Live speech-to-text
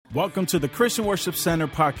Welcome to the Christian Worship Center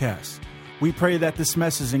podcast. We pray that this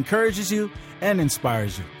message encourages you and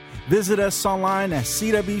inspires you. Visit us online at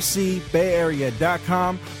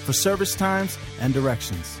cwcbayarea.com for service times and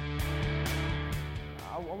directions.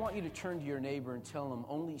 I want you to turn to your neighbor and tell him,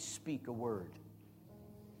 only speak a word.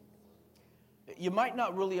 You might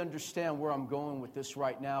not really understand where I'm going with this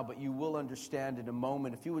right now, but you will understand in a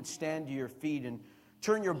moment. If you would stand to your feet and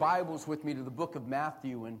turn your Bibles with me to the book of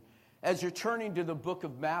Matthew. And as you're turning to the book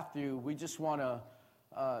of Matthew, we just want to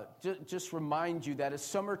just remind you that as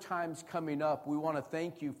summertime's coming up, we want to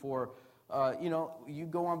thank you for, you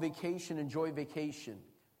go on vacation, enjoy vacation.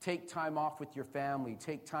 Take time off with your family.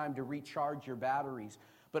 Take time to recharge your batteries.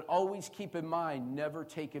 But always keep in mind, never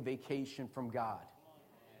take a vacation from God.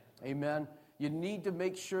 Amen. You need to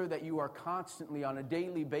make sure that you are constantly, on a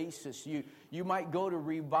daily basis. You might go to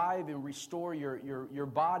revive and restore your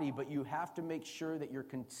body, but you have to make sure that you're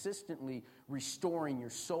consistently restoring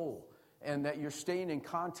your soul and that you're staying in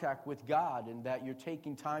contact with God and that you're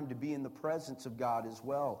taking time to be in the presence of God as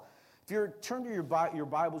well. If you turn to your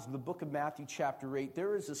Bibles to the book of Matthew chapter 8,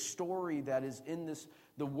 there is a story that is in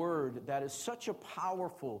the Word that is such a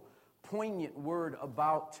powerful, poignant word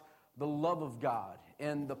about the love of God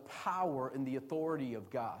and the power and the authority of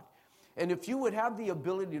God. And if you would have the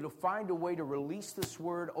ability to find a way to release this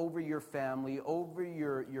word over your family, over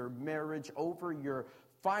your marriage, over your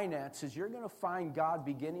finances, you're going to find God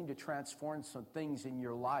beginning to transform some things in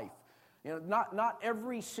your life. You know, not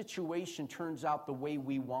every situation turns out the way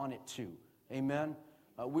we want it to. Amen?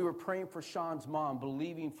 We were praying for Sean's mom,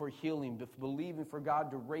 believing for healing, believing for God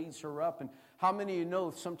to raise her up. And how many of you know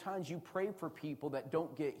sometimes you pray for people that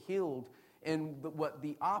don't get healed and what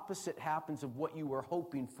the opposite happens of what you were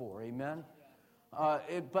hoping for? Amen?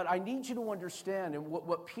 But I need you to understand, and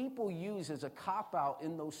what people use as a cop-out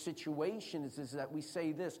in those situations is that we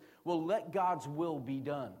say this, well, let God's will be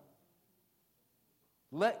done.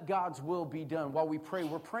 Let God's will be done. While we pray,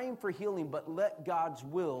 we're praying for healing, but let God's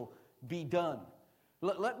will be done.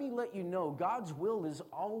 Let me let you know, God's will is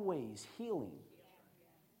always healing.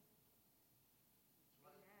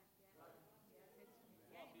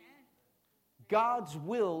 God's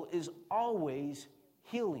will is always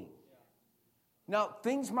healing. Now,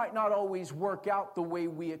 things might not always work out the way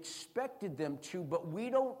we expected them to, but we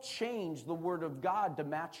don't change the Word of God to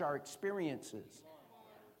match our experiences.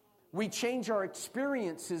 We change our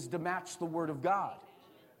experiences to match the Word of God.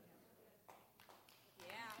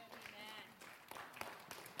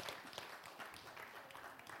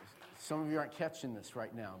 Some of you aren't catching this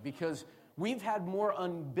right now because we've had more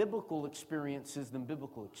unbiblical experiences than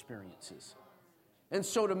biblical experiences. And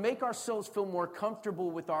so to make ourselves feel more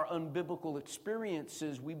comfortable with our unbiblical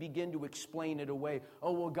experiences, we begin to explain it away.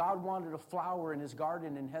 Oh, well, God wanted a flower in his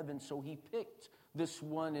garden in heaven, so he picked this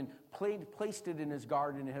one and placed it in his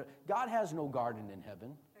garden in heaven. God has no garden in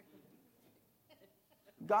heaven.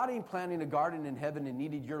 God ain't planting a garden in heaven and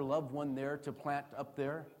needed your loved one there to plant up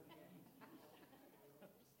there.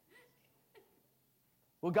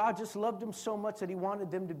 Well, God just loved them so much that he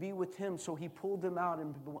wanted them to be with him, so he pulled them out.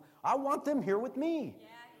 And I want them here with me. Yeah,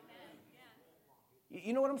 yeah.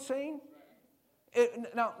 You know what I'm saying?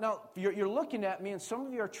 Now you're looking at me, and some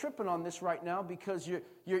of you are tripping on this right now because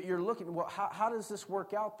you're looking, well, how does this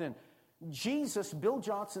work out then? Bill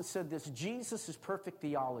Johnson said this, Jesus is perfect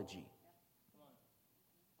theology.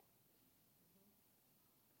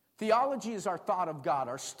 Theology is our thought of God,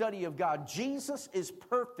 our study of God. Jesus is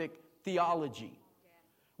perfect theology.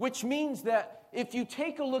 Which means that if you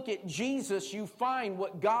take a look at Jesus, you find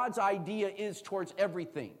what God's idea is towards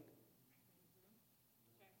everything.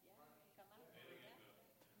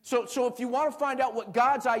 So if you want to find out what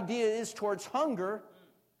God's idea is towards hunger,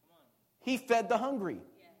 he fed the hungry.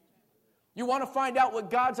 You want to find out what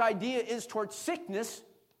God's idea is towards sickness,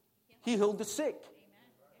 he healed the sick.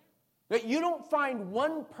 That you don't find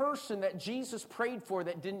one person that Jesus prayed for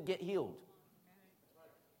that didn't get healed.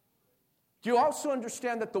 Do you also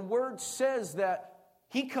understand that the Word says that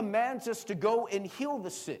he commands us to go and heal the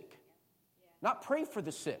sick, not pray for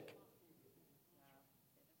the sick?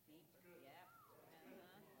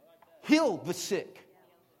 Heal the sick.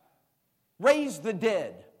 Raise the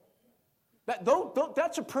dead.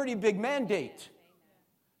 That's a pretty big mandate.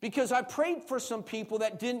 Because I prayed for some people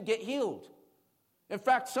that didn't get healed. In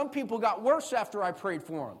fact, some people got worse after I prayed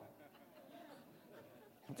for them.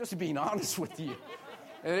 I'm just being honest with you.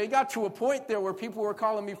 And it got to a point there where people were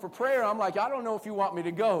calling me for prayer. I'm like, I don't know if you want me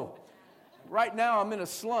to go. Right now, I'm in a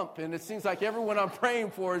slump, and it seems like everyone I'm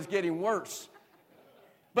praying for is getting worse.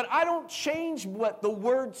 But I don't change what the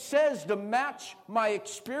Word says to match my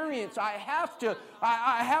experience. I have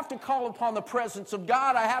to call upon the presence of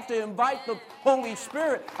God. I have to invite the Holy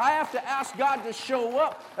Spirit. I have to ask God to show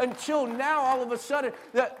up, until now, all of a sudden,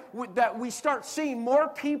 that we start seeing more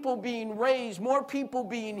people being raised, more people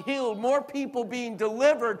being healed, more people being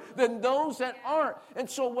delivered than those that aren't. And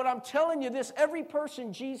so what I'm telling you this, every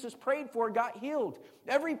person Jesus prayed for got healed.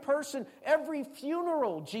 Every person, every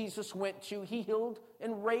funeral Jesus went to, he healed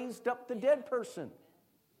and raised up the dead person.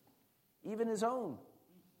 Even his own.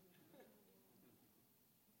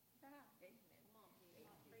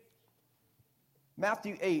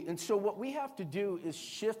 Matthew 8. And so what we have to do is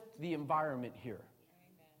shift the environment here.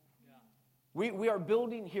 We are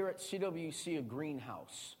building here at CWC a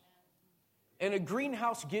greenhouse. And a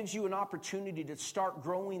greenhouse gives you an opportunity to start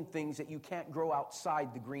growing things that you can't grow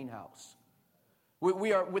outside the greenhouse.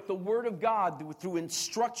 We are, with the Word of God, through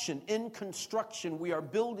instruction, in construction, we are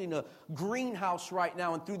building a greenhouse right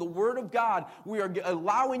now. And through the Word of God, we are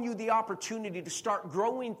allowing you the opportunity to start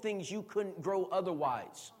growing things you couldn't grow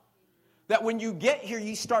otherwise. That when you get here,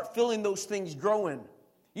 you start feeling those things growing.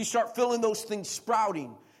 You start feeling those things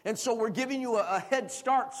sprouting. And so we're giving you a head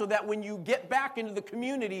start so that when you get back into the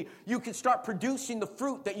community, you can start producing the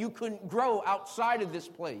fruit that you couldn't grow outside of this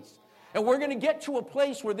place. And we're going to get to a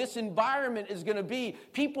place where this environment is going to be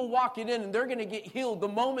people walking in and they're going to get healed the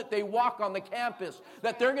moment they walk on the campus.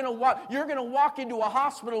 That they're going to walk, you're going to walk into a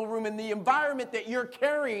hospital room, and the environment that you're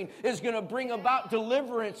carrying is going to bring about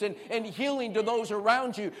deliverance and healing to those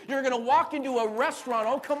around you. You're going to walk into a restaurant.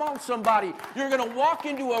 Oh, come on, somebody. You're going to walk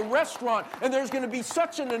into a restaurant, and there's going to be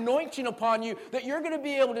such an anointing upon you that you're going to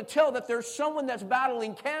be able to tell that there's someone that's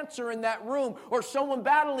battling cancer in that room, or someone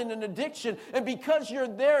battling an addiction. And because you're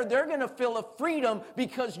there, they're going to feel a freedom,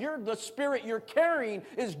 because the spirit you're carrying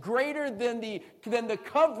is greater than the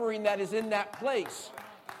covering that is in that place.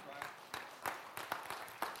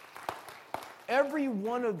 Every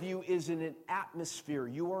one of you is in an atmosphere.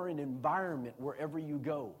 You are an environment wherever you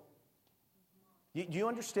go. Do you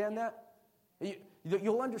understand that?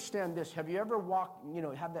 You'll understand this. Have you ever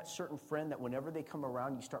have that certain friend that whenever they come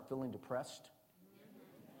around, you start feeling depressed?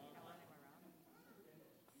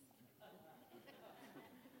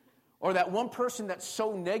 Or that one person that's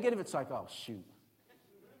so negative, it's like, oh, shoot.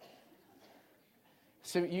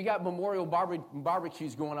 So you got memorial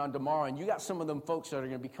barbecues going on tomorrow, and you got some of them folks that are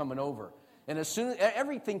going to be coming over. And as soon as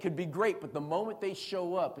everything could be great, but the moment they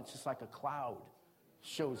show up, it's just like a cloud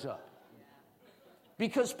shows up.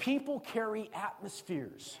 Because people carry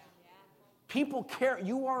atmospheres. People carry,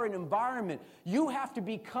 you are an environment. You have to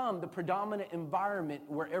become the predominant environment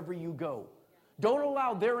wherever you go. Don't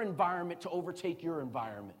allow their environment to overtake your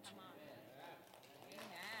environment.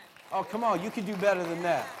 Oh, come on, you can do better than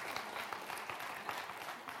that.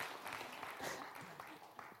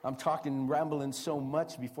 I'm talking, rambling so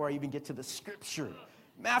much before I even get to the scripture.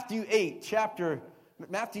 Matthew chapter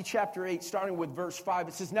 8, starting with verse 5,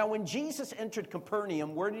 it says, "Now when Jesus entered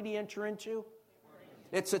Capernaum," where did he enter into?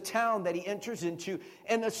 It's a town that he enters into.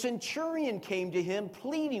 "And a centurion came to him,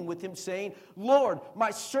 pleading with him, saying, 'Lord,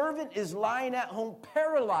 my servant is lying at home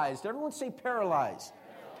paralyzed.'" Everyone say paralyzed.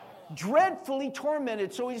 "Dreadfully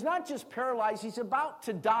tormented." So he's not just paralyzed, he's about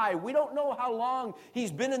to die. We don't know how long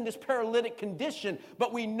he's been in this paralytic condition,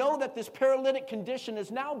 but we know that this paralytic condition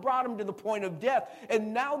has now brought him to the point of death,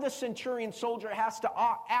 and now the centurion soldier has to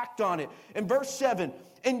act on it. In verse 7,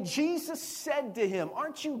 "And Jesus said to him,"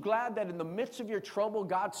 aren't you glad that in the midst of your trouble,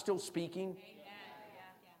 God's still speaking?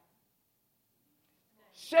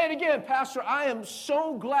 Say it again, Pastor. I am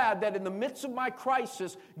so glad that in the midst of my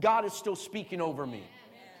crisis, God is still speaking over me.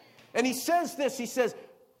 And he says this, he says,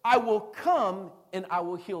 "I will come and I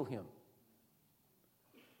will heal him."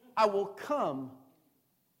 I will come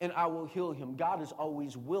and I will heal him. God is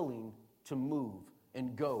always willing to move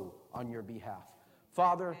and go on your behalf.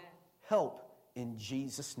 Father, help in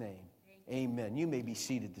Jesus' name. Amen. You may be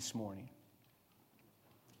seated this morning.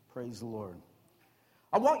 Praise the Lord.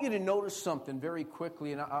 I want you to notice something very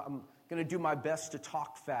quickly, and I'm going to do my best to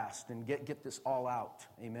talk fast and get this all out.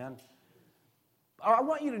 Amen. I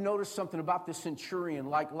want you to notice something about this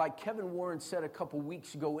centurion. Like Kevin Warren said a couple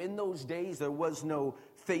weeks ago, in those days there was no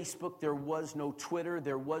Facebook, there was no Twitter,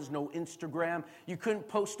 there was no Instagram. You couldn't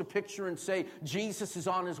post a picture and say, Jesus is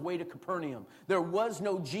on his way to Capernaum. There was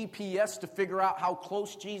no GPS to figure out how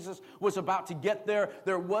close Jesus was about to get there.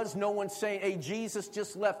 There was no one saying, hey, Jesus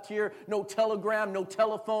just left here. No telegram, no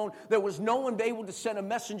telephone. There was no one able to send a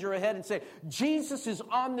messenger ahead and say, Jesus is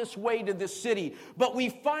on this way to this city. But we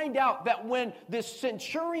find out that when this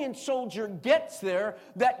centurion soldier gets there,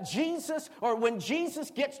 when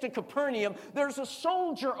Jesus gets to Capernaum, there's a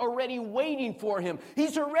soldier already waiting for him.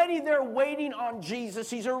 He's already there waiting on Jesus.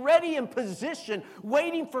 He's already in position,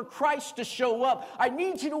 waiting for Christ to show up. I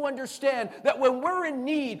need you to understand that when we're in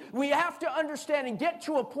need, we have to understand and get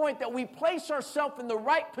to a point that we place ourselves in the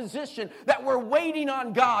right position, that we're waiting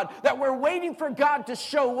on God, that we're waiting for God to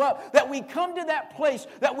show up, that we come to that place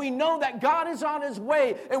that we know that God is on his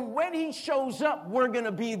way, and when he shows up, we're going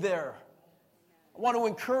to be there. I want to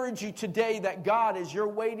encourage you today that God, as you're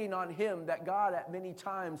waiting on him, that God at many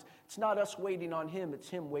times, it's not us waiting on him, it's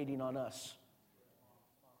him waiting on us.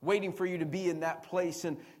 Waiting for you to be in that place.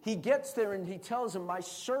 And he gets there and he tells him, my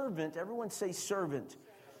servant, everyone say servant.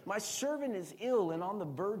 My servant is ill and on the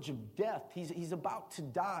verge of death. He's about to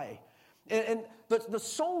die. And the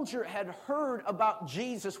soldier had heard about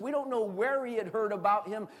Jesus. We don't know where he had heard about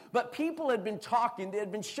him, but people had been talking. They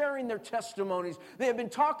had been sharing their testimonies. They had been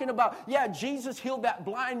talking about, Jesus healed that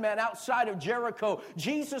blind man outside of Jericho.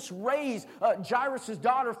 Jesus raised Jairus'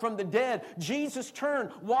 daughter from the dead. Jesus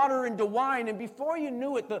turned water into wine. And before you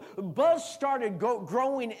knew it, the buzz started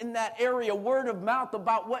growing in that area, word of mouth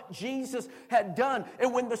about what Jesus had done.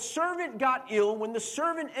 And when the servant got ill, when the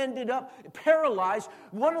servant ended up paralyzed,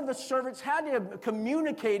 one of the servants had to have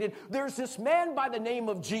communicated, there's this man by the name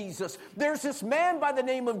of Jesus. There's this man by the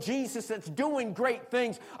name of Jesus that's doing great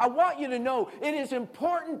things. I want you to know it is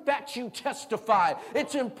important that you testify.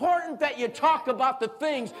 It's important that you talk about the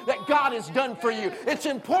things that God has done for you. It's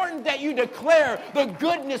important that you declare the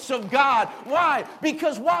goodness of God. Why?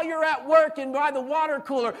 Because while you're at work and by the water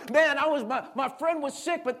cooler, man, my friend was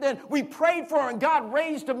sick, but then we prayed for her and God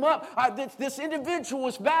raised him up. This individual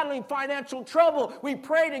was battling financial trouble. We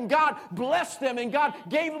prayed and God blessed them and God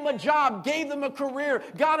gave them a job, gave them a career,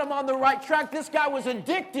 got them on the right track. This guy was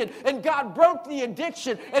addicted and God broke the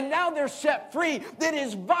addiction and now they're set free. It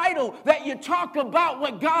is vital that you talk about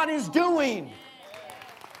what God is doing.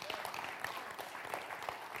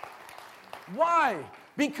 Why?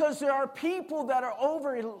 Because there are people that are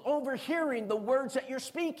overhearing the words that you're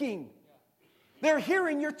speaking. They're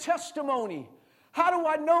hearing your testimony. How do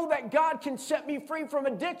I know that God can set me free from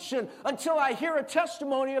addiction? Until I hear a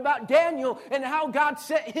testimony about Daniel and how God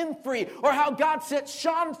set him free, or how God set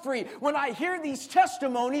Sean free. When I hear these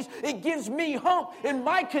testimonies, it gives me hope in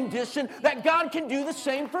my condition that God can do the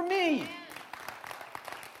same for me.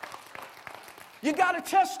 You got to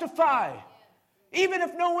testify, even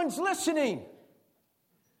if no one's listening.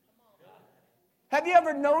 Have you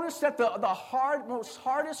ever noticed that the most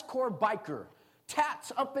hardest core biker,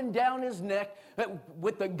 tats up and down his neck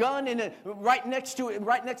with the gun in it right next to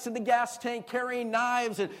the gas tank, carrying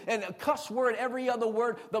knives and a cuss word every other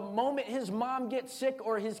word. The moment his mom gets sick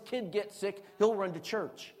or his kid gets sick, he'll run to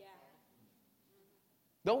church.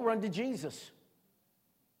 They'll run to Jesus.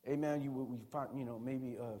 Hey man,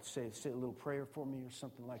 maybe say a little prayer for me or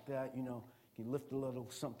something like that. You lift a little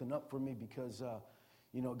something up for me because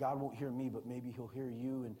God won't hear me, but maybe he'll hear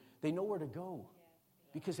you. And they know where to go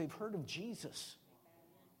because they've heard of Jesus.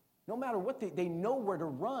 No matter what, they know where to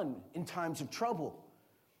run in times of trouble.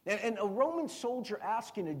 And a Roman soldier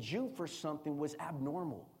asking a Jew for something was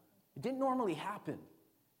abnormal. It didn't normally happen.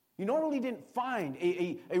 You normally didn't find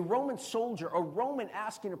a Roman soldier, a Roman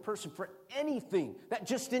asking a person for anything. That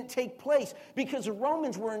just didn't take place because the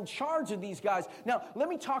Romans were in charge of these guys. Now, let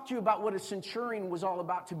me talk to you about what a centurion was all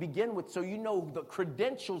about to begin with so you know the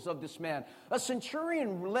credentials of this man. A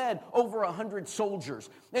centurion led over 100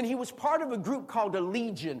 soldiers, and he was part of a group called a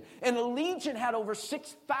legion. And a legion had over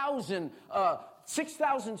 6,000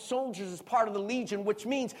 soldiers as part of the legion, which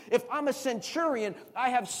means if I'm a centurion, I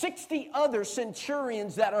have 60 other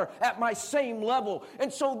centurions that are at my same level.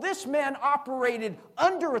 And so this man operated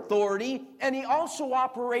under authority, and he also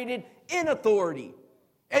operated in authority.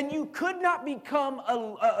 And you could not become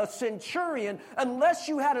a centurion unless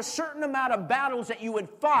you had a certain amount of battles that you had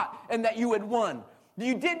fought and that you had won.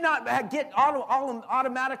 You did not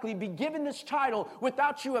automatically be given this title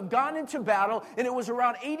without you have gone into battle, and it was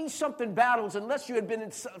around 80-something battles, unless you had been in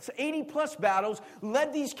 80-plus battles,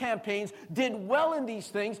 led these campaigns, did well in these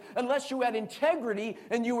things, unless you had integrity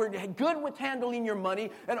and you were good with handling your money,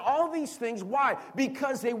 and all these things. Why?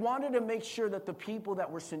 Because they wanted to make sure that the people that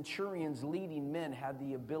were centurions, leading men, had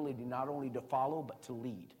the ability not only to follow, but to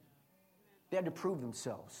lead. They had to prove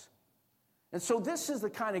themselves. And so this is the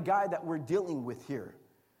kind of guy that we're dealing with here.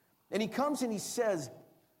 And he comes and he says,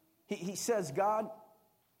 God,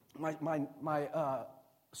 my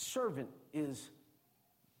servant is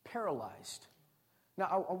paralyzed.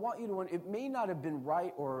 Now, I want you to, it may not have been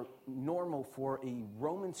right or normal for a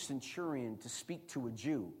Roman centurion to speak to a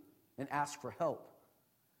Jew and ask for help.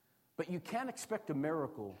 But you can't expect a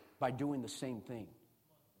miracle by doing the same thing.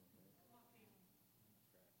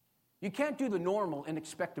 You can't do the normal and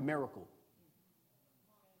expect a miracle.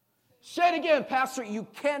 Say it again, Pastor. You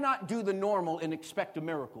cannot do the normal and expect a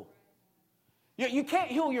miracle. You can't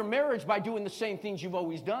heal your marriage by doing the same things you've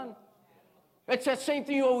always done. It's that same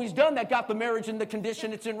thing you've always done that got the marriage in the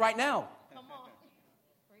condition it's in right now.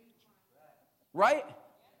 Right?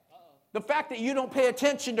 The fact that you don't pay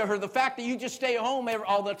attention to her, the fact that you just stay at home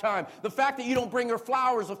all the time, the fact that you don't bring her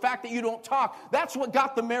flowers, the fact that you don't talk, that's what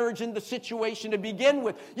got the marriage in the situation to begin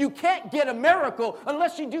with. You can't get a miracle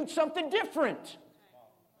unless you do something different.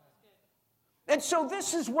 And so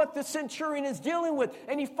this is what the centurion is dealing with.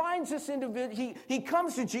 And he finds this individual, he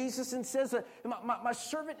comes to Jesus and says, my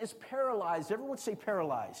servant is paralyzed. Everyone say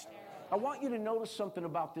paralyzed. I want you to notice something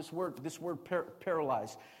about this word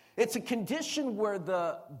paralyzed. It's a condition where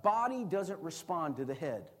the body doesn't respond to the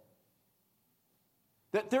head.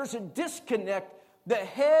 That there's a disconnect,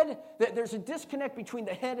 there's a disconnect between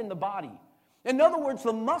the head and the body. In other words,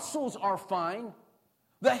 the muscles are fine,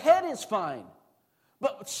 the head is fine.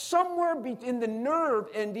 But somewhere in the nerve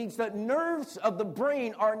endings, the nerves of the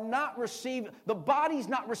brain are not receiving, the body's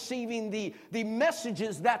not receiving the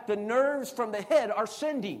messages that the nerves from the head are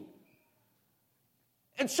sending.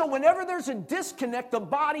 And so whenever there's a disconnect, the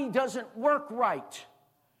body doesn't work right.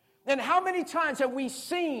 And how many times have we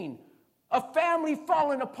seen a family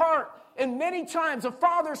falling apart? And many times a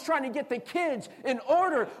father's trying to get the kids in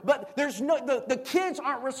order, but the kids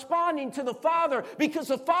aren't responding to the father because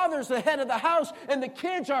the father's the head of the house and the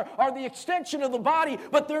kids are the extension of the body,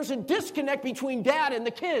 but there's a disconnect between dad and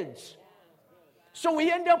the kids. So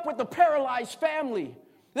we end up with a paralyzed family.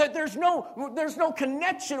 That there's no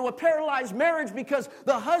connection to a paralyzed marriage because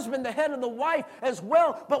the husband, the head of the wife as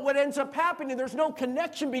well. But what ends up happening, there's no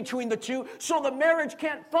connection between the two, so the marriage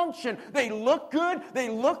can't function. They look good. They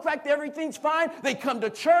look like everything's fine. They come to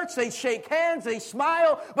church. They shake hands. They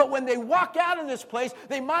smile. But when they walk out of this place,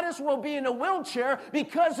 they might as well be in a wheelchair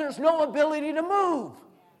because there's no ability to move.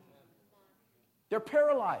 They're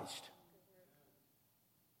paralyzed.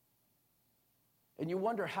 And you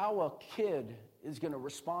wonder how a kid is going to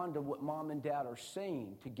respond to what mom and dad are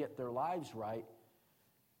saying to get their lives right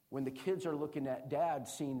when the kids are looking at dad,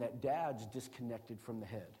 seeing that dad's disconnected from the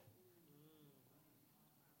head.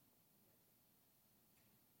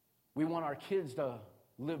 We want our kids to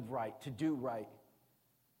live right, to do right,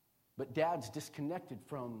 but dad's disconnected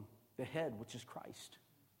from the head, which is Christ.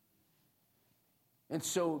 And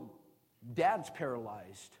so dad's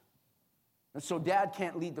paralyzed. And so dad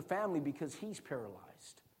can't lead the family because he's paralyzed.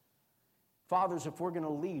 Fathers, if we're going to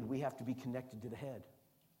lead, we have to be connected to the head.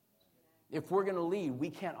 If we're going to lead, we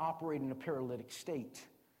can't operate in a paralytic state.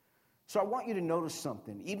 So I want you to notice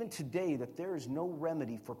something. Even today, that there is no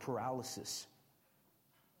remedy for paralysis.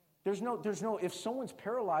 There's no. If someone's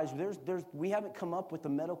paralyzed, we haven't come up with a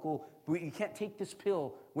medical. You can't take this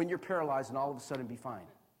pill when you're paralyzed and all of a sudden be fine.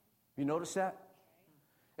 You notice that?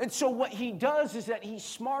 And so what he does is that he's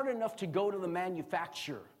smart enough to go to the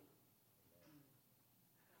manufacturer.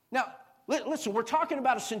 Now, listen, we're talking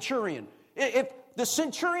about a centurion. If the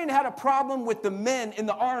centurion had a problem with the men in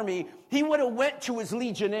the army, he would have went to his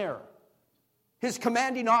legionnaire, his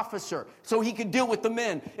commanding officer, so he could deal with the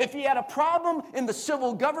men. If he had a problem in the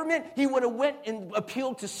civil government, he would have went and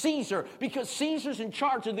appealed to Caesar because Caesar's in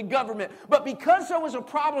charge of the government. But because there was a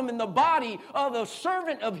problem in the body of a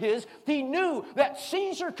servant of his, he knew that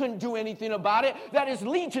Caesar couldn't do anything about it, that his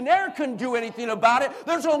legionnaire couldn't do anything about it.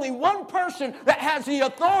 There's only one person that has the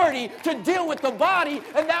authority to deal with the body,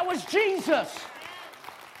 and that was Jesus.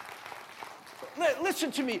 Listen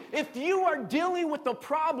to me. If you are dealing with a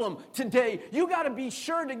problem today, you got to be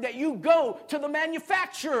sure that you go to the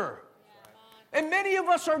manufacturer. And many of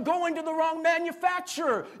us are going to the wrong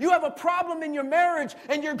manufacturer. You have a problem in your marriage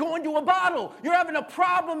and you're going to a bottle. You're having a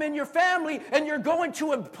problem in your family and you're going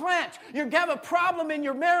to a plant. You have a problem in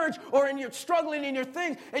your marriage or you're struggling in your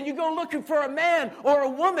things and you go looking for a man or a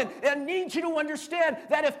woman. I need you to understand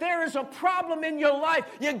that if there is a problem in your life,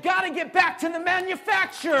 you got to get back to the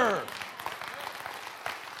manufacturer.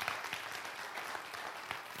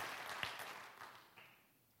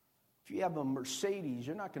 If you have a Mercedes,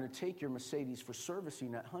 you're not going to take your Mercedes for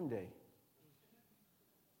servicing at Hyundai.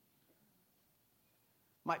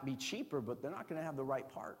 Might be cheaper, but they're not going to have the right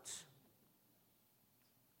parts.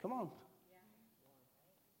 Come on.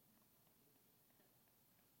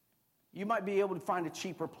 You might be able to find a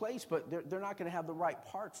cheaper place, but they're not going to have the right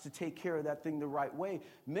parts to take care of that thing the right way.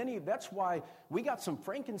 That's why we got some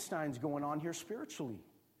Frankensteins going on here spiritually.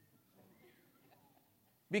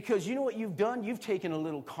 Because you know what you've done? You've taken a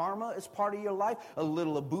little karma as part of your life, a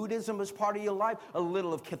little of Buddhism as part of your life, a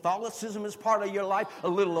little of Catholicism as part of your life, a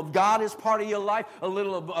little of God as part of your life, a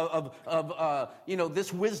little of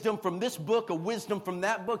this wisdom from this book, a wisdom from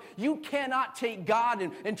that book. You cannot take God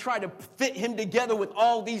and try to fit him together with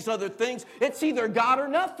all these other things. It's either God or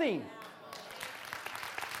nothing.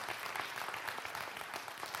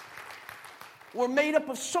 We're made up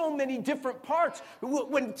of so many different parts.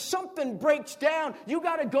 When something breaks down, you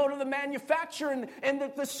got to go to the manufacturer. And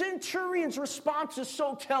the centurion's response is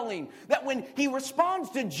so telling that when he responds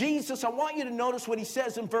to Jesus, I want you to notice what he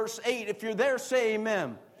says in verse 8. If you're there, say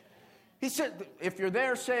amen. He said, if you're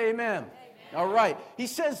there, say amen. All right. He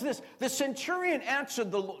says this, the centurion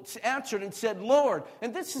answered and said, Lord.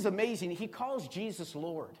 And this is amazing. He calls Jesus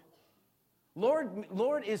Lord.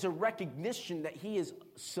 Lord is a recognition that he is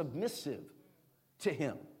submissive to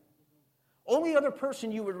him. Only other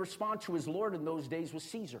person you would respond to as Lord in those days was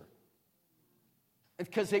Caesar,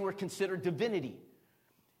 because they were considered divinity.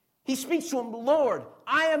 He speaks to him, Lord,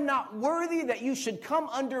 I am not worthy that you should come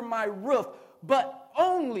under my roof, but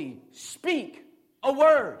only speak a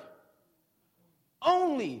word.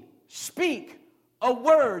 Only speak a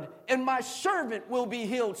word, and my servant will be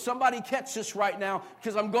healed. Somebody catch this right now,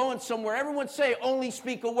 because I'm going somewhere. Everyone say, only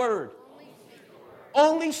speak a word.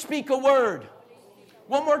 Only speak a word.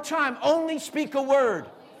 One more time, only speak a word.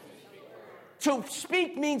 To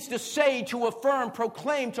speak means to say, to affirm,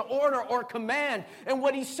 proclaim, to order, or command. And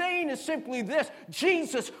what he's saying is simply this: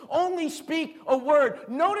 Jesus, only speak a word.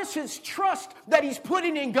 Notice his trust that he's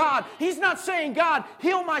putting in God. He's not saying, God,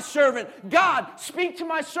 heal my servant. God, speak to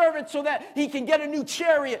my servant so that he can get a new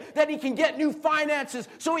chariot, that he can get new finances,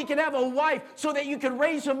 so he can have a wife, so that you can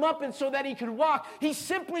raise him up and so that he can walk. He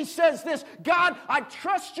simply says this: God, I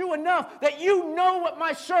trust you enough that you know what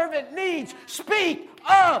my servant needs. Speak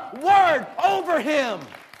a word over him.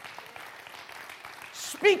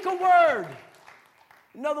 Speak a word.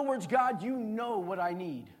 In other words, God, you know what I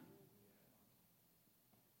need.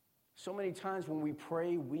 So many times when we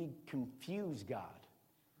pray, we confuse God.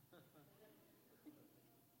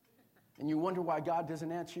 And you wonder why God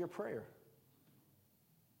doesn't answer your prayer.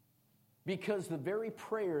 Because the very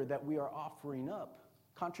prayer that we are offering up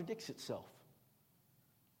contradicts itself.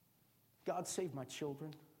 God, save my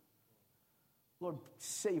children. Lord,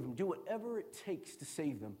 save them. Do whatever it takes to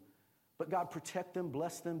save them. But God, protect them,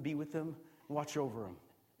 bless them, be with them, and watch over them.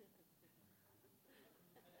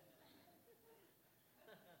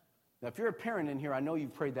 Now, if you're a parent in here, I know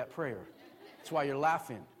you've prayed that prayer. That's why you're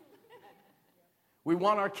laughing. We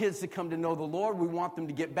want our kids to come to know the Lord. We want them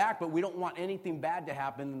to get back, but we don't want anything bad to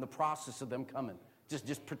happen in the process of them coming.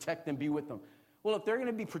 Just protect them, be with them. Well, if they're going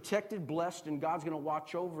to be protected, blessed, and God's going to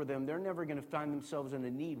watch over them, they're never going to find themselves in a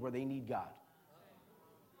need where they need God.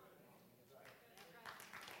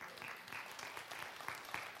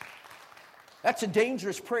 That's a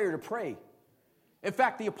dangerous prayer to pray. In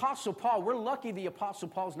fact, the Apostle Paul, we're lucky the Apostle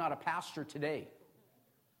Paul's not a pastor today.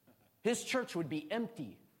 His church would be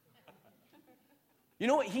empty. You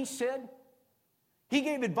know what he said? He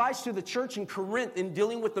gave advice to the church in Corinth in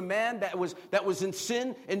dealing with the man that was in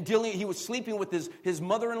sin, and he was sleeping with his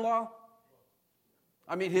mother-in-law.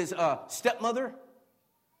 His stepmother.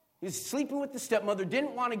 He's sleeping with the stepmother,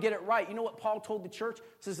 didn't want to get it right. You know what Paul told the church?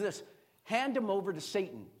 He says this: hand him over to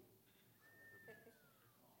Satan.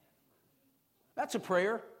 That's a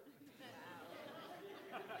prayer.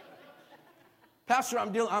 Pastor,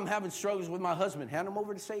 I'm having struggles with my husband. Hand him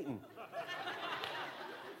over to Satan.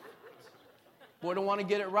 Boy, don't want to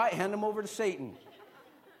get it right. Hand him over to Satan.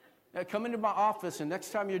 Now, come into my office, and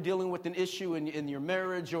next time you're dealing with an issue in your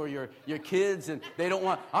marriage or your kids, and they don't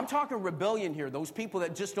want... I'm talking rebellion here. Those people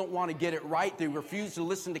that just don't want to get it right. They refuse to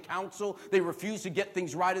listen to counsel. They refuse to get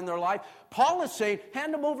things right in their life. Paul is saying,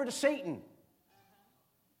 hand them over to Satan.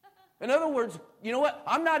 In other words, you know what?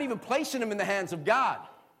 I'm not even placing them in the hands of God.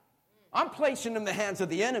 I'm placing them in the hands of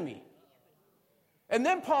the enemy. And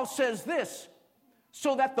then Paul says this: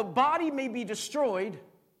 so that the body may be destroyed,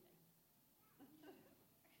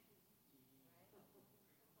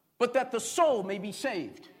 but that the soul may be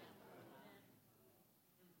saved.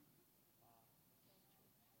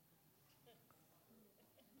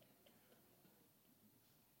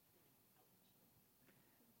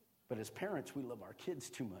 But as parents, we love our kids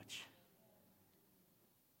too much.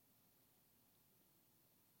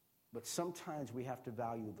 But sometimes we have to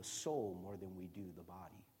value the soul more than we do the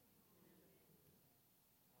body.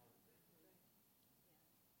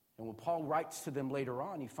 And when Paul writes to them later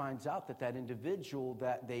on, he finds out that individual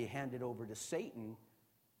that they handed over to Satan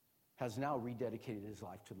has now rededicated his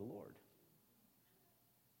life to the Lord.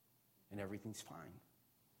 And everything's fine.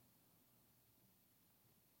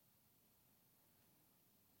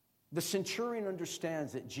 The centurion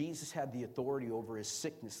understands that Jesus had the authority over his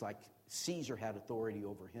sickness like Caesar had authority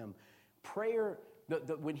over him. Prayer,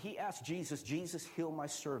 when he asked Jesus, Jesus, heal my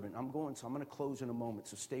servant. I'm going to close in a moment,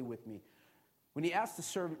 so stay with me. When he asked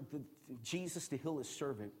Jesus to heal his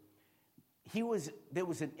servant, there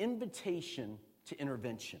was an invitation to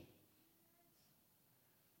intervention.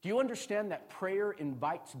 Do you understand that prayer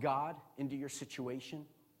invites God into your situation?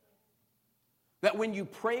 That when you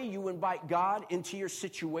pray, you invite God into your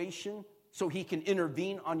situation so he can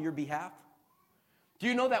intervene on your behalf? Do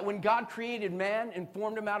you know that when God created man and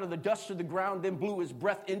formed him out of the dust of the ground, then blew his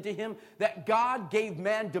breath into him, that God gave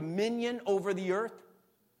man dominion over the earth?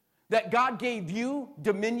 That God gave you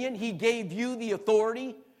dominion, he gave you the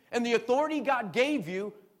authority, and the authority God gave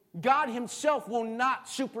you, God himself will not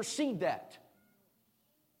supersede that.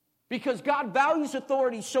 Because God values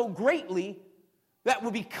authority so greatly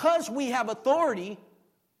that because we have authority,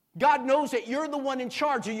 God knows that you're the one in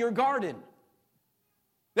charge of your garden,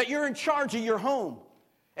 that you're in charge of your home.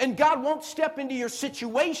 And God won't step into your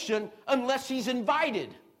situation unless he's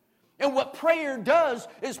invited. And what prayer does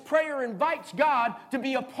is prayer invites God to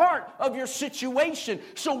be a part of your situation.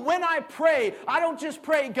 So when I pray, I don't just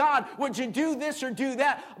pray, God, would you do this or do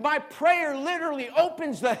that? My prayer literally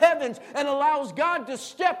opens the heavens and allows God to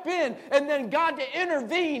step in and then God to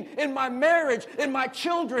intervene in my marriage, in my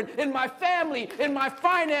children, in my family, in my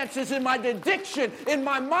finances, in my addiction, in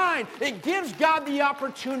my mind. It gives God the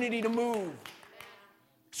opportunity to move.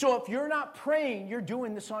 So if you're not praying, you're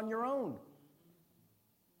doing this on your own.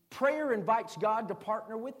 Prayer invites God to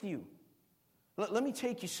partner with you. Let me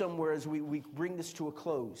take you somewhere as we bring this to a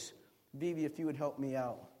close. Vivi, if you would help me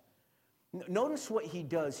out. Notice what he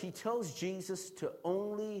does. He tells Jesus to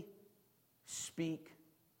only speak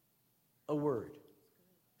a word.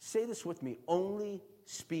 Say this with me. Only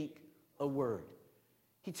speak a word.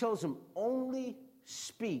 He tells him, only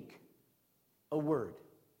speak a word.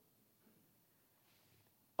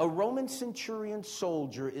 A Roman centurion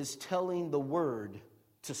soldier is telling the word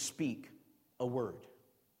to speak a word.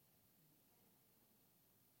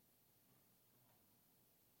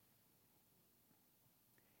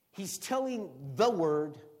 He's telling the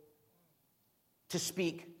word to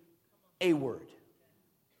speak a word.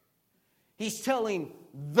 He's telling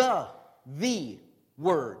the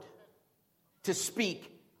word to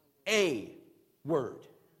speak a word.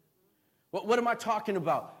 What am I talking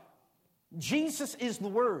about? Jesus is the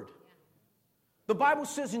Word. The Bible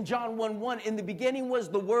says in John 1:1, in the beginning was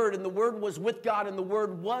the Word, and the Word was with God, and the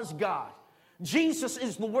Word was God. Jesus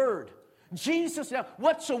is the Word. Jesus, now,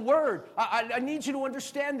 what's a word? I need you to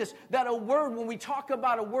understand this, that a word, when we talk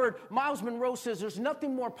about a word, Miles Monroe says there's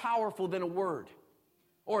nothing more powerful than a word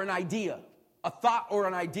or an idea, a thought or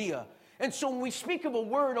an idea. And so when we speak of a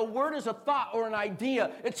word is a thought or an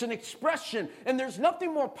idea. It's an expression. And there's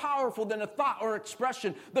nothing more powerful than a thought or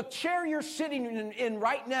expression. The chair you're sitting in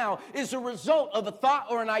right now is a result of a thought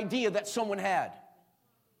or an idea that someone had.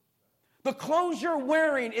 The clothes you're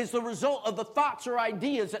wearing is the result of the thoughts or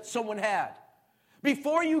ideas that someone had.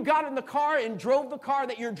 Before you got in the car and drove the car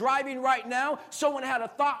that you're driving right now, someone had a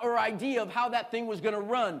thought or idea of how that thing was going to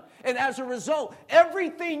run. And as a result,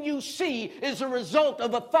 everything you see is a result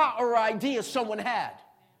of a thought or idea someone had.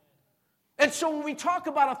 And so when we talk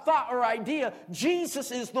about a thought or idea, Jesus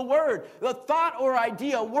is the Word. The thought or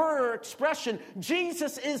idea, word or expression,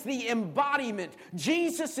 Jesus is the embodiment.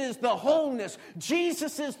 Jesus is the wholeness.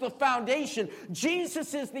 Jesus is the foundation.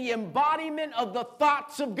 Jesus is the embodiment of the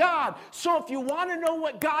thoughts of God. So if you want to know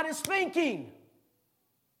what God is thinking,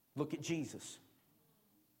 look at Jesus.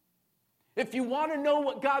 If you want to know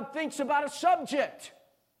what God thinks about a subject,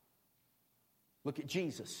 look at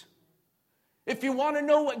Jesus. If you want to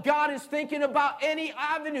know what God is thinking about any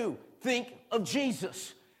avenue, think of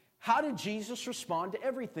Jesus. How did Jesus respond to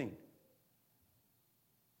everything?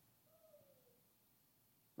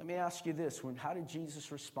 Let me ask you this. How did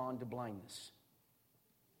Jesus respond to blindness?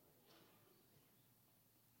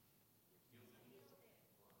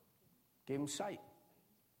 Gave him sight.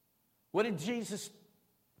 What did Jesus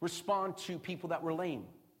respond to people that were lame?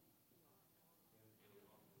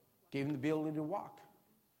 Gave him the ability to walk.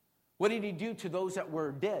 What did he do to those that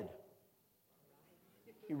were dead?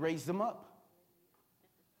 He raised them up.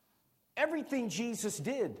 Everything Jesus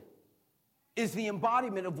did is the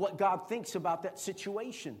embodiment of what God thinks about that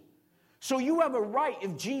situation. So you have a right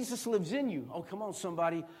if Jesus lives in you. Oh, come on,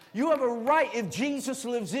 somebody. You have a right if Jesus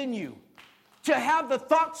lives in you to have the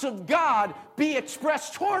thoughts of God be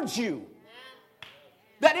expressed towards you.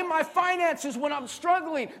 That in my finances, when I'm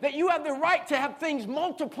struggling, that you have the right to have things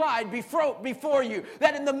multiplied before you.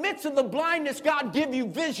 That in the midst of the blindness, God give you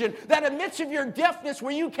vision. That in the midst of your deafness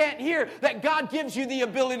where you can't hear, that God gives you the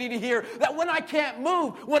ability to hear. That when I can't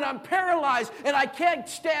move, when I'm paralyzed and I can't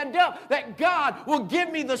stand up, that God will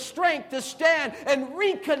give me the strength to stand and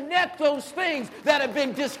reconnect those things that have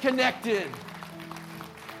been disconnected.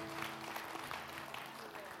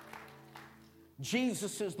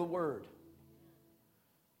 Jesus is the Word.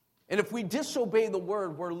 And if we disobey the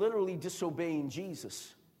Word, we're literally disobeying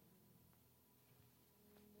Jesus.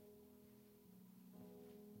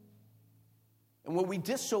 And when we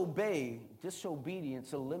disobey,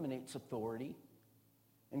 disobedience eliminates authority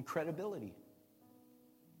and credibility.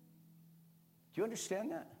 Do you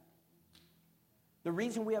understand that? The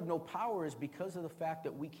reason we have no power is because of the fact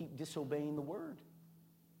that we keep disobeying the Word.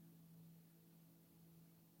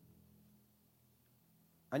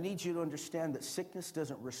 I need you to understand that sickness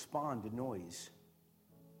doesn't respond to noise.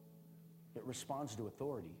 It responds to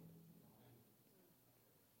authority.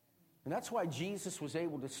 And that's why Jesus was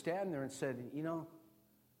able to stand there and said, you know,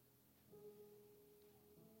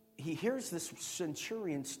 he hears this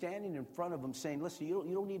centurion standing in front of him saying, listen, you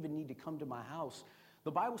don't even need to come to my house.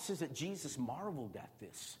 The Bible says that Jesus marveled at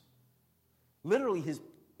this. Literally,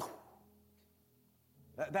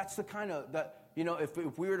 that's the kind of, you know, if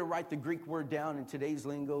we were to write the Greek word down in today's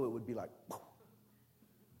lingo, it would be like,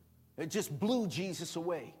 it just blew Jesus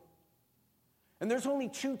away. And there's only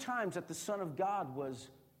 2 times that the Son of God was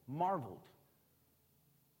marveled.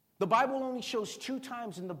 The Bible only shows 2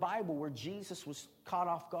 times in the Bible where Jesus was caught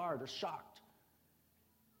off guard or shocked.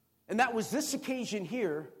 And that was this occasion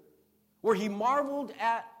here where he marveled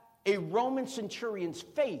at a Roman centurion's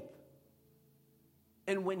faith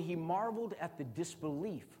and when he marveled at the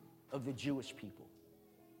disbelief of the Jewish people.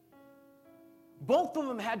 Both of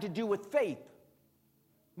them had to do with faith.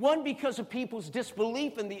 One because of people's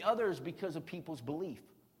disbelief and the other is because of people's belief.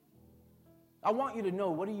 I want you to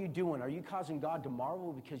know, what are you doing? Are you causing God to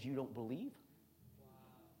marvel because you don't believe?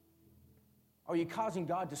 Are you causing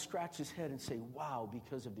God to scratch his head and say, wow,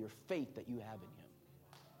 because of your faith that you have in him?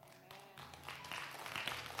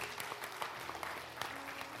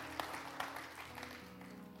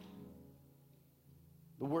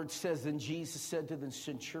 The word says, then Jesus said to the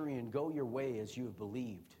centurion, go your way as you have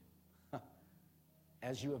believed.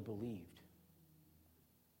 As you have believed.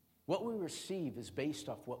 What we receive is based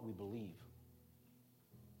off what we believe.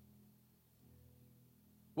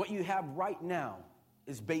 What you have right now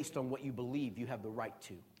is based on what you believe you have the right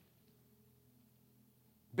to.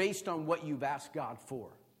 Based on what you've asked God for.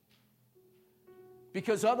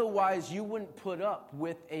 Because otherwise you wouldn't put up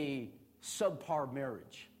with a subpar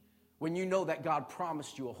marriage when you know that God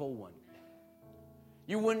promised you a whole one.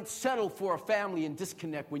 You wouldn't settle for a family and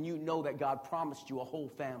disconnect when you know that God promised you a whole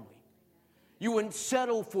family. You wouldn't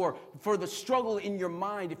settle for the struggle in your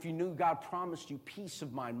mind if you knew God promised you peace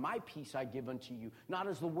of mind. My peace I give unto you, not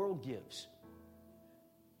as the world gives.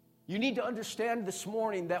 You need to understand this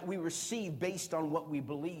morning that we receive based on what we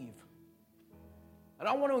believe. And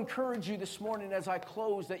I want to encourage you this morning as I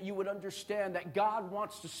close that you would understand that God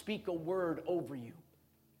wants to speak a word over you.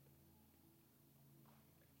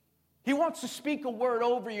 He wants to speak a word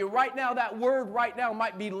over you. Right now, that word right now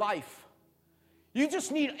might be life. You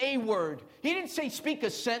just need a word. He didn't say speak a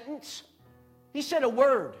sentence. He said a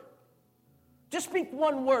word. Just speak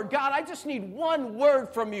one word. God, I just need one word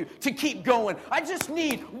from you to keep going. I just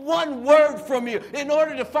need one word from you in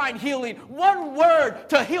order to find healing. One word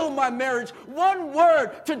to heal my marriage. One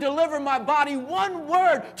word to deliver my body. One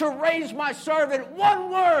word to raise my servant. One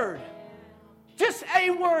word. Just a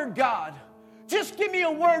word, God. Just give me a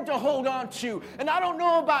word to hold on to. And I don't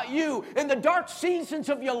know about you, in the dark seasons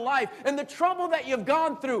of your life and the trouble that you've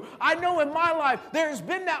gone through, I know in my life there's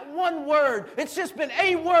been that one word. It's just been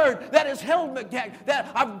a word that has held me, that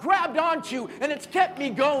I've grabbed onto, and it's kept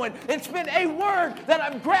me going. It's been a word that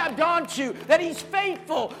I've grabbed onto, that He's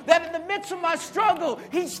faithful, that in the midst of my struggle,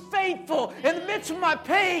 He's faithful. In the midst of my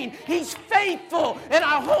pain, He's faithful. And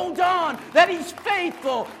I hold on that He's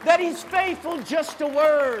faithful, just a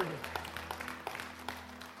word.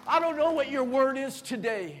 I don't know what your word is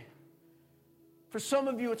today. For some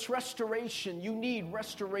of you, it's restoration. You need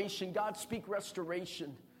restoration. God, speak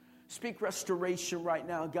restoration. Speak restoration right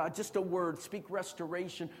now, God. Just a word. Speak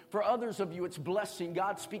restoration. For others of you, it's blessing.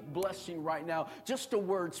 God, speak blessing right now. Just a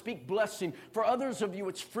word. Speak blessing. For others of you,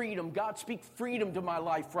 it's freedom. God, speak freedom to my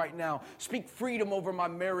life right now. Speak freedom over my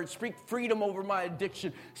marriage. Speak freedom over my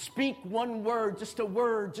addiction. Speak one word. Just a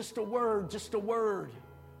word. Just a word. Just a word.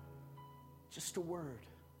 Just a word.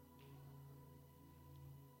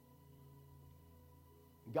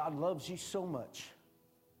 God loves you so much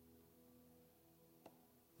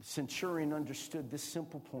centurion understood this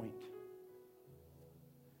simple point.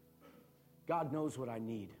 God knows what I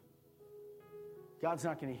need. God's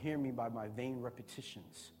not going to hear me by my vain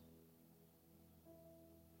repetitions.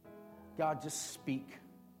 God, just speak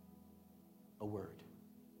a word.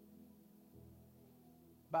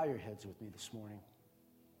 Bow your heads with me this morning.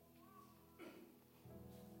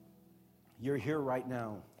 You're here right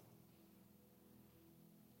now,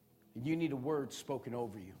 and you need a word spoken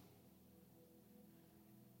over you.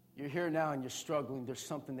 You're here now and you're struggling. There's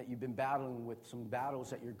something that you've been battling with, some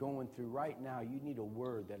battles that you're going through right now. You need a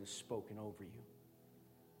word that is spoken over you.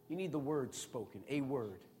 You need the word spoken, a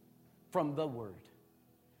word from the Word.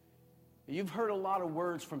 You've heard a lot of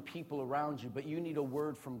words from people around you, but you need a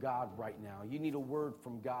word from God right now. You need a word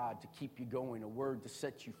from God to keep you going, a word to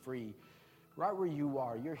set you free. Right where you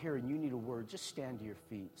are, you're here and you need a word. Just stand to your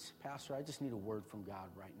feet. Pastor, I just need a word from God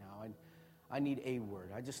right now. And I need a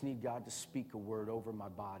word. I just need God to speak a word over my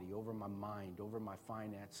body, over my mind, over my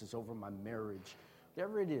finances, over my marriage.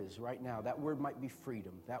 Whatever it is right now, that word might be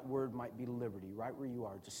freedom. That word might be liberty. Right where you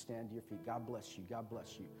are, just stand to your feet. God bless you. God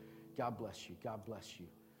bless you. God bless you. God bless you.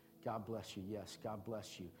 God bless you. Yes, God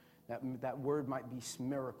bless you. That word might be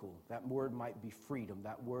miracle. That word might be freedom.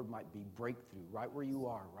 That word might be breakthrough. Right where you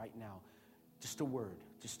are right now. Just a word.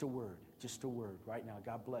 Just a word. Just a word right now.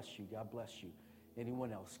 God bless you. God bless you.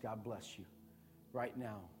 Anyone else? God bless you. Right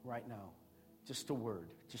now. Right now. Just a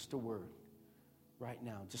word. Just a word. Right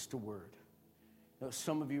now. Just a word. Now,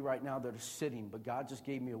 some of you right now that are sitting, but God just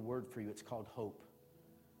gave me a word for you. It's called hope.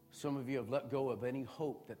 Some of you have let go of any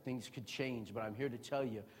hope that things could change, but I'm here to tell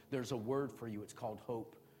you there's a word for you. It's called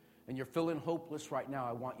hope. And you're feeling hopeless right now.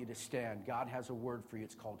 I want you to stand. God has a word for you.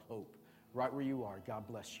 It's called hope. Right where you are. God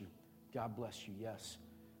bless you. God bless you. Yes.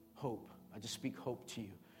 Hope. I just speak hope to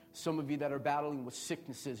you. Some of you that are battling with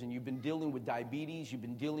sicknesses and you've been dealing with diabetes, you've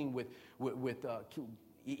been dealing with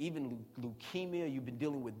even leukemia, you've been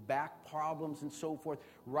dealing with back problems and so forth.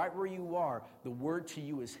 Right where you are, the word to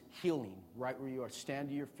you is healing. Right where you are, stand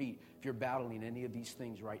to your feet if you're battling any of these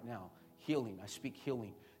things right now. Healing. I speak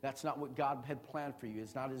healing. That's not what God had planned for you.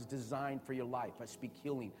 It's not His design for your life. I speak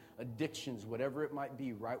healing. Addictions, whatever it might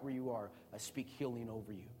be, right where you are, I speak healing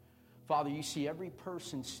over you. Father, you see every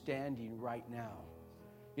person standing right now.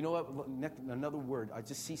 You know what? Another word. I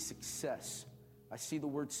just see success. I see the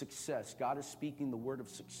word success. God is speaking the word of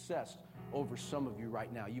success over some of you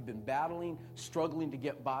right now. You've been battling, struggling to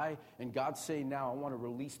get by, and God's saying now, I want to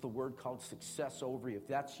release the word called success over you. If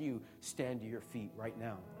that's you, stand to your feet right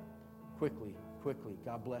now. Quickly, quickly.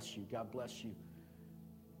 God bless you. God bless you.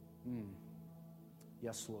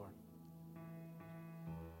 Yes, Lord.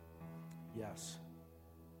 Yes.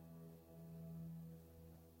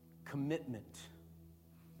 Commitment.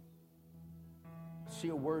 See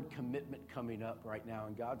a word commitment coming up right now,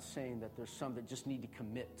 and God's saying that there's some that just need to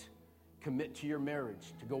commit. Commit to your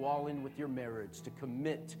marriage, to go all in with your marriage, to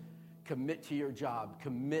commit to your job,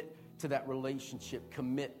 commit to that relationship,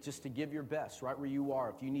 commit just to give your best right where you are.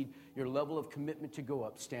 If you need your level of commitment to go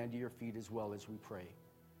up, stand to your feet as well as we pray.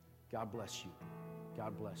 God bless you.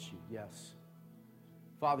 God bless you. Yes.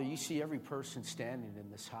 Father, you see every person standing in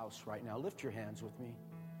this house right now. Lift your hands with me.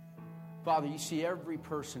 Father, you see every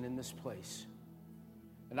person in this place.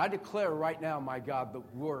 And I declare right now, my God, the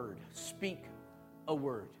word. Speak a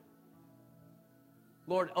word.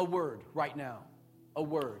 Lord, a word right now. A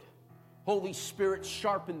word. Holy Spirit,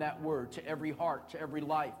 sharpen that word to every heart, to every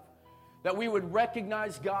life. That we would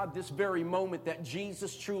recognize, God, this very moment that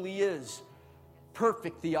Jesus truly is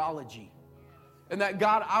perfect theology. And that,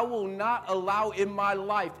 God, I will not allow in my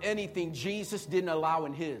life anything Jesus didn't allow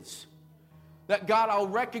in His. That, God, I'll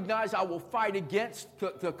recognize I will fight against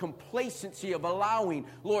the complacency of allowing,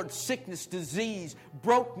 Lord, sickness, disease,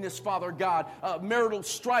 brokenness, Father God, marital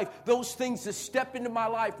strife, those things to step into my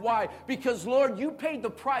life. Why? Because, Lord, you paid the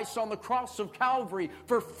price on the cross of Calvary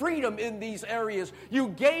for freedom in these areas. You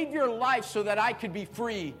gave your life so that I could be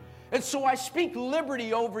free. And so I speak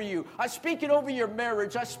liberty over you. I speak it over your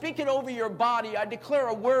marriage. I speak it over your body. I declare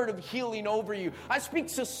a word of healing over you. I speak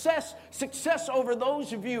success over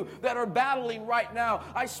those of you that are battling right now.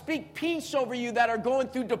 I speak peace over you that are going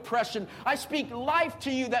through depression. I speak life to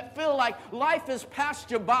you that feel like life has passed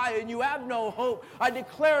you by and you have no hope. I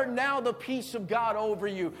declare now the peace of God over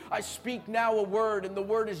you. I speak now a word, and the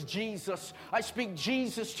word is Jesus. I speak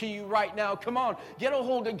Jesus to you right now. Come on, get a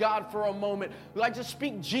hold of God for a moment. I just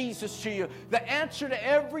speak Jesus to you. The answer to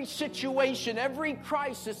every situation, every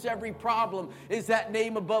crisis, every problem is that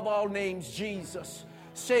name above all names, Jesus.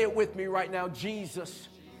 Say it with me right now, Jesus.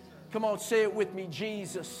 Come on, say it with me,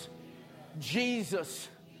 Jesus. Jesus.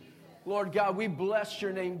 Lord God, we bless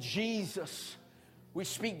your name, Jesus. We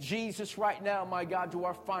speak Jesus right now, my God, to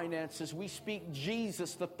our finances. We speak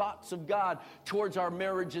Jesus, the thoughts of God, towards our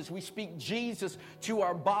marriages. We speak Jesus to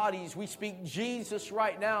our bodies. We speak Jesus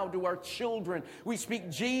right now to our children. We speak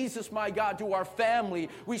Jesus, my God, to our family.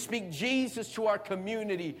 We speak Jesus to our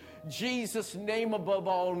community. Jesus, name above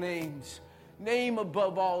all names. Name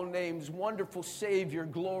above all names. Wonderful Savior,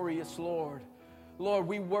 glorious Lord. Lord,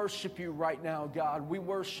 we worship you right now, God. We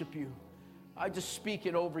worship you. I just speak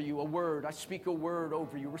it over you, a word. I speak a word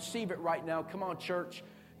over you. Receive it right now. Come on, church.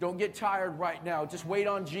 Don't get tired right now. Just wait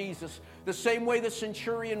on Jesus. The same way the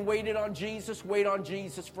centurion waited on Jesus, wait on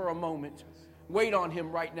Jesus for a moment. Wait on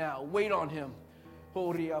him right now. Wait on him.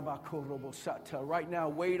 Right now,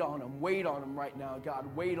 wait on him. Wait on him right now,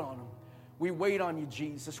 God. Wait on him. We wait on you,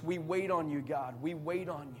 Jesus. We wait on you, God. We wait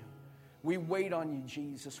on you. We wait on you,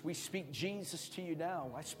 Jesus. We speak Jesus to you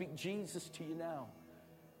now. I speak Jesus to you now.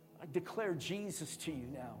 I declare Jesus to you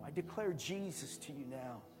now. I declare Jesus to you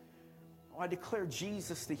now. I declare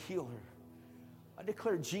Jesus the healer. I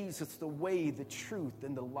declare Jesus the way, the truth,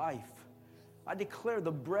 and the life. I declare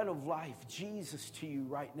the bread of life, Jesus, to you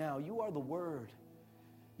right now. You are the Word.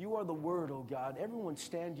 You are the Word, oh God. Everyone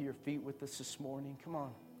stand to your feet with us this morning. Come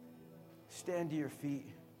on. Stand to your feet.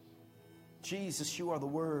 Jesus, you are the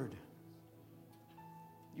Word.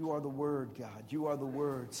 You are the Word, God. You are the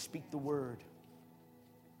Word. Speak the Word.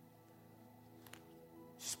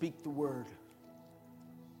 Speak the word.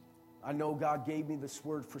 I know God gave me this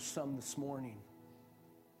word for some this morning.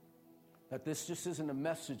 That this just isn't a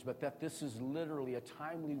message, but that this is literally a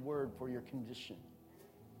timely word for your condition,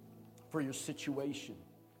 for your situation.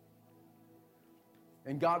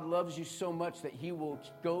 And God loves you so much that he will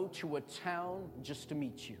go to a town just to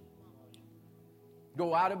meet you.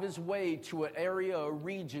 Go out of his way to an area, a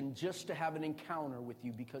region, just to have an encounter with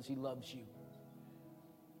you because he loves you.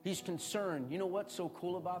 He's concerned. You know what's so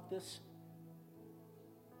cool about this?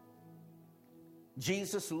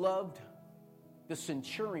 Jesus loved the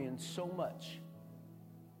centurion so much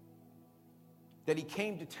that he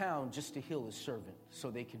came to town just to heal his servant so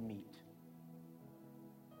they could meet.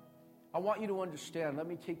 I want you to understand. Let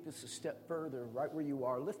me take this a step further, right where you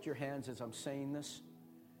are. Lift your hands as I'm saying this.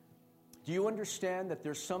 Do you understand that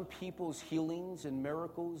there's some people's healings and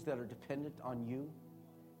miracles that are dependent on you?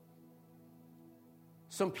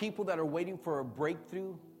 Some people that are waiting for a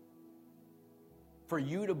breakthrough for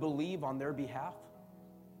you to believe on their behalf.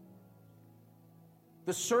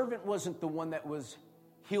 The servant wasn't the one that was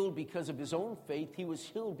healed because of his own faith. He was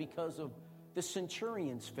healed because of the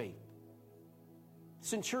centurion's faith. The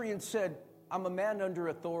centurion said, I'm a man under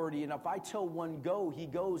authority, and if I tell one go, he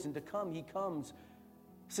goes, and to come, he comes.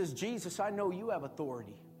 He says, Jesus, I know you have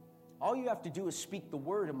authority. All you have to do is speak the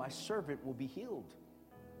word, and my servant will be healed.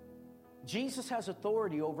 Jesus has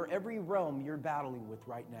authority over every realm you're battling with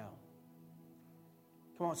right now.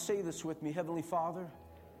 Come on, say this with me. Heavenly Father,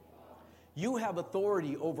 you have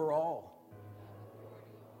authority over all.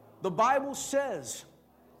 The Bible says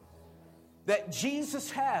that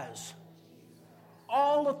Jesus has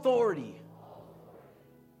all authority,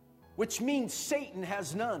 which means Satan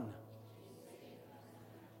has none.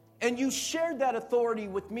 And you shared that authority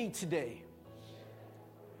with me today.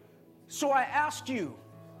 So I ask you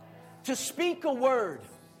to speak a word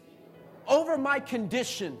over my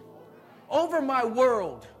condition, over my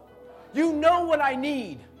world. You know what I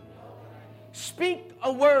need. Speak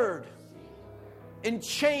a word and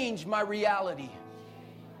change my reality.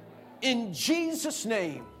 In Jesus'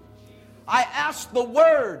 name, I ask the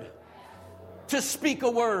word to speak a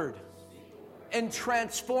word and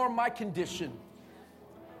transform my condition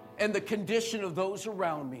and the condition of those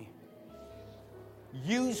around me.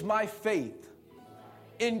 Use my faith.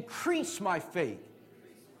 Increase my faith.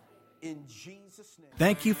 In Jesus' name.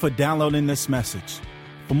 Thank you for downloading this message.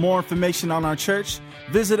 For more information on our church,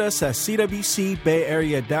 visit us at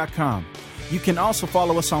cwcbayarea.com. You can also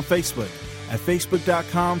follow us on Facebook at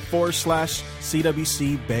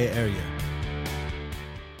facebook.com/CWC Bay Area.